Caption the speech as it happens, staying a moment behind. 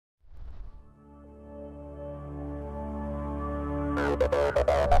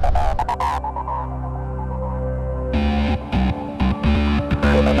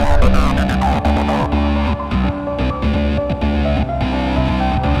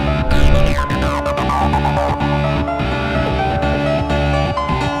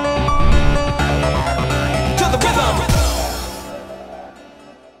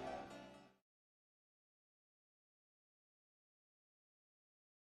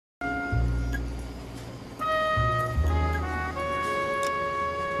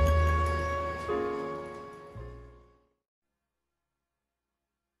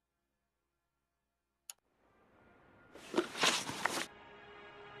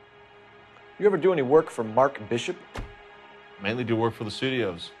You ever do any work for Mark Bishop? Mainly do work for the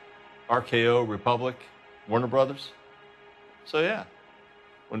studios. RKO, Republic, Warner Brothers. So yeah,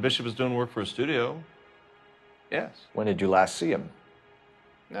 when Bishop is doing work for a studio, yes. When did you last see him?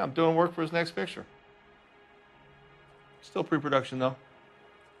 Now I'm doing work for his next picture. Still pre-production though.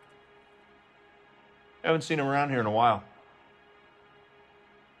 Haven't seen him around here in a while.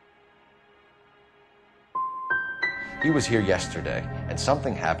 He was here yesterday, and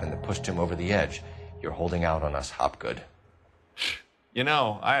something happened that pushed him over the edge. You're holding out on us, Hopgood. You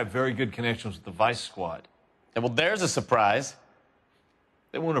know, I have very good connections with the Vice Squad. Well, there's a surprise.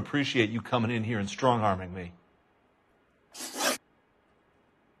 They won't appreciate you coming in here and strong-arming me.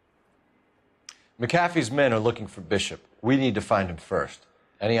 McAfee's men are looking for Bishop. We need to find him first.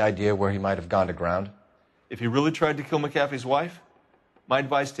 Any idea where he might have gone to ground? If he really tried to kill McAfee's wife, my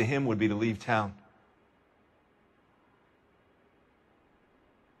advice to him would be to leave town.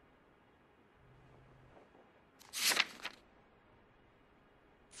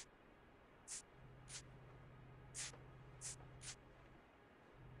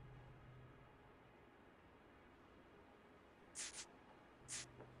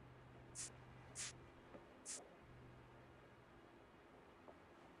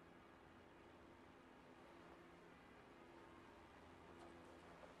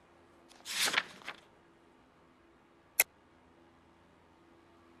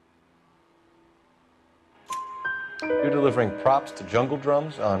 You're delivering props to Jungle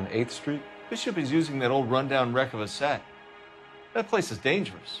Drums on 8th Street? Bishop is using that old rundown wreck of a set. That place is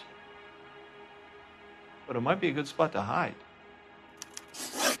dangerous. But it might be a good spot to hide.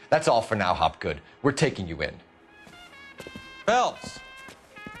 That's all for now, Hopgood. We're taking you in. Phelps.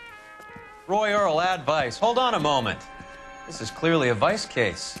 Roy Earl, ad vice. Hold on a moment. This is clearly a vice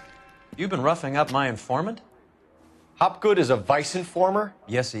case. You've been roughing up my informant? Hopgood is a vice informer?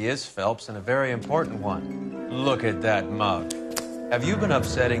 Yes, he is, Phelps, and a very important one. Look at that mug. Have you been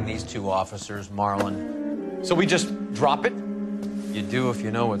upsetting these two officers, Marlin? So we just drop it? You do if you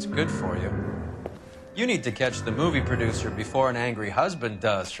know what's good for you. You need to catch the movie producer before an angry husband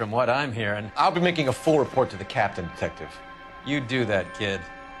does, from what I'm hearing. I'll be making a full report to the captain, Detective. You do that, kid.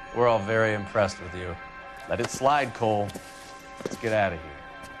 We're all very impressed with you. Let it slide, Cole. Let's get out of here.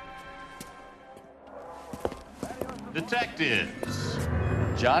 Detectives.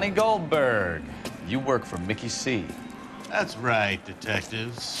 Johnny Goldberg. You work for Mickey C. That's right,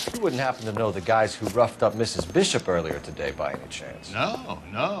 detectives. You wouldn't happen to know the guys who roughed up Mrs. Bishop earlier today by any chance? No,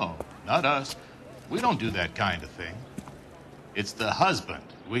 not us. We don't do that kind of thing. It's the husband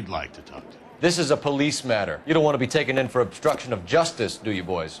we'd like to talk to. This is a police matter. You don't want to be taken in for obstruction of justice, do you,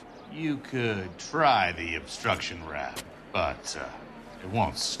 boys? You could try the obstruction rap, but it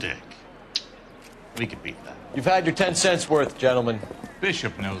won't stick. We could beat that. You've had your 10 cents worth, gentlemen.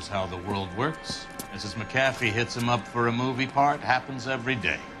 Bishop knows how the world works. Mrs. McAfee hits him up for a movie part, happens every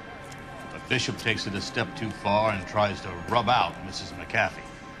day. But Bishop takes it a step too far and tries to rub out Mrs. McAfee.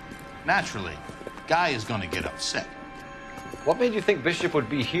 Naturally, Guy is going to get upset. What made you think Bishop would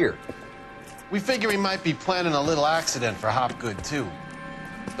be here? We figure he might be planning a little accident for Hopgood, too.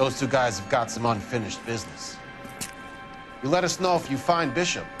 Those two guys have got some unfinished business. You let us know if you find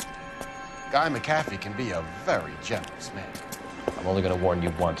Bishop. Guy McAfee can be a very generous man. I'm only going to warn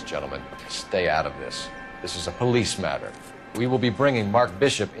you once, gentlemen. Stay out of this. This is a police matter. We will be bringing Mark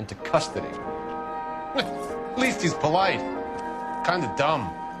Bishop into custody. At least he's polite. Kind of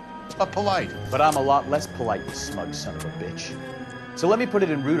dumb, but polite. But I'm a lot less polite, you smug son of a bitch. So let me put it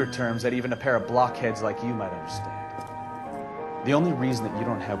in ruder terms that even a pair of blockheads like you might understand. The only reason that you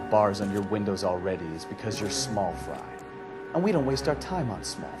don't have bars on your windows already is because you're small fry. And we don't waste our time on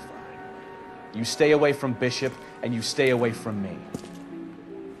small fry. You stay away from Bishop, and you stay away from me.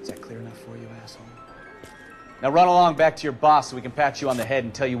 Is that clear enough for you, asshole? Now run along back to your boss so we can pat you on the head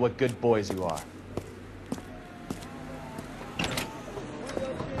and tell you what good boys you are.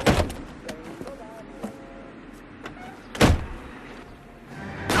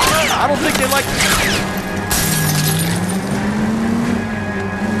 I don't think they like...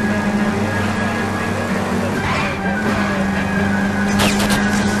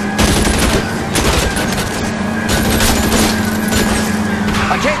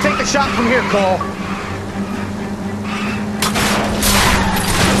 take the shot from here, Cole.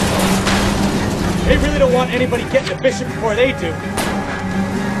 They really don't want anybody getting to Bishop before they do.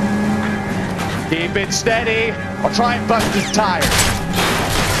 Keep it steady. I'll try and bust his tires.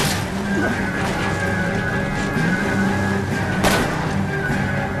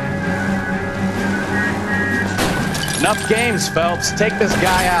 Enough games, Phelps. Take this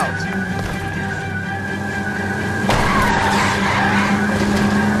guy out.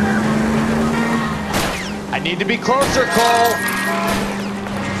 I need to be closer, Cole.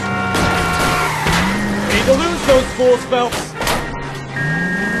 Need to lose those fools, Phelps.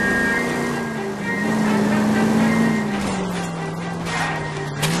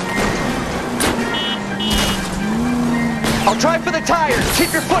 I'll try for the tires.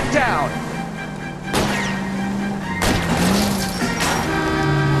 Keep your foot down.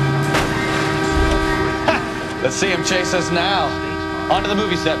 Let's see him chase us now. On to the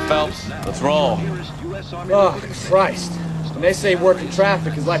movie set, Phelps. Let's roll. Oh, Christ. When they say working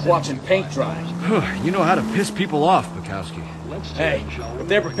traffic is like watching paint dry. You know how to piss people off, Bukowski. Hey, if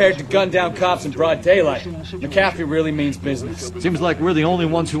they're prepared to gun down cops in broad daylight, McAfee really means business. Seems like we're the only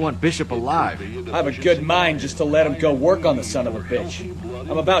ones who want Bishop alive. I have a good mind just to let him go work on the son of a bitch.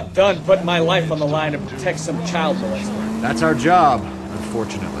 I'm about done putting my life on the line to protect some child molester. That's our job,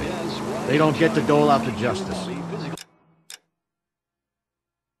 unfortunately. They don't get to dole out the justice.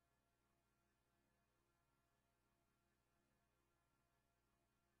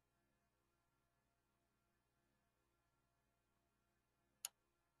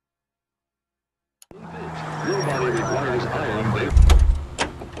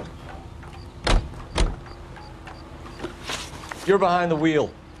 You're behind the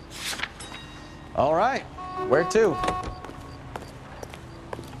wheel. All right. Where to?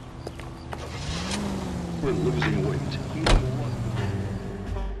 We're losing weight.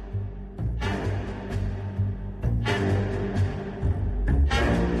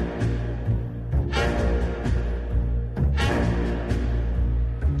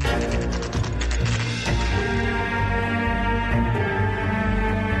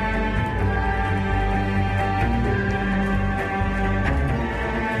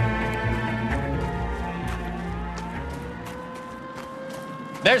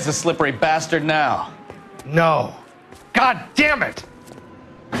 There's the slippery bastard now. No. God damn it!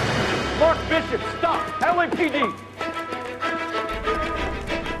 Mark Bishop, stop! LAPD!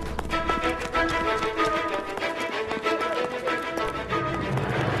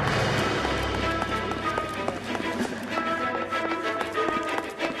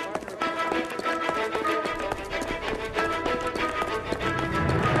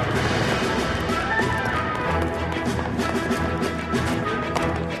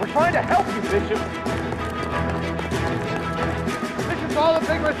 Trying to help you, Bishop. This is all a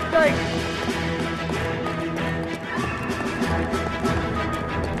big mistake.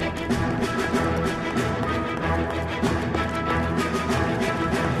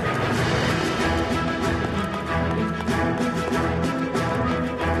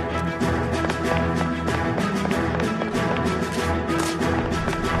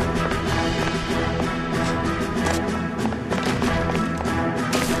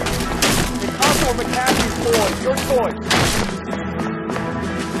 Your choice.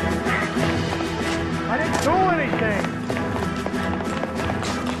 I didn't do anything.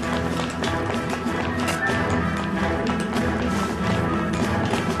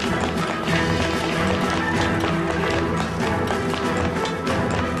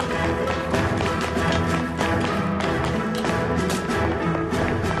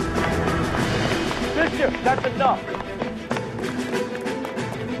 Bishop, that's enough.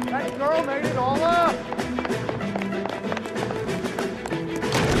 That girl made it all up.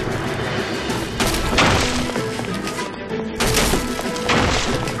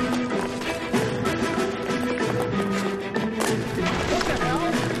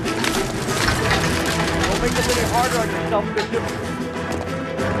 Make it any harder on yourself, Bishop.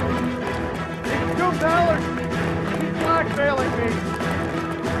 It's too valid. He's blackmailing me.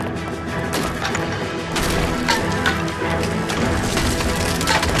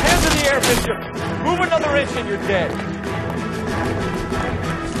 Hands in the air, Bishop! Move another inch and you're dead.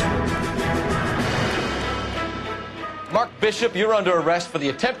 Mark Bishop, you're under arrest for the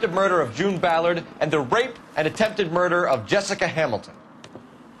attempted murder of June Ballard and the rape and attempted murder of Jessica Hamilton.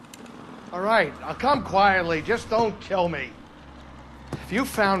 All right, I'll come quietly. Just don't kill me. If you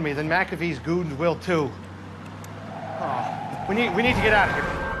found me, then McAfee's goons will too. Oh, we need to get out of here.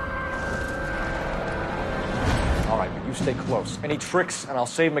 All right, but you stay close. Any tricks, and I'll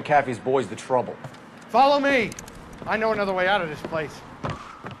save McAfee's boys the trouble. Follow me. I know another way out of this place.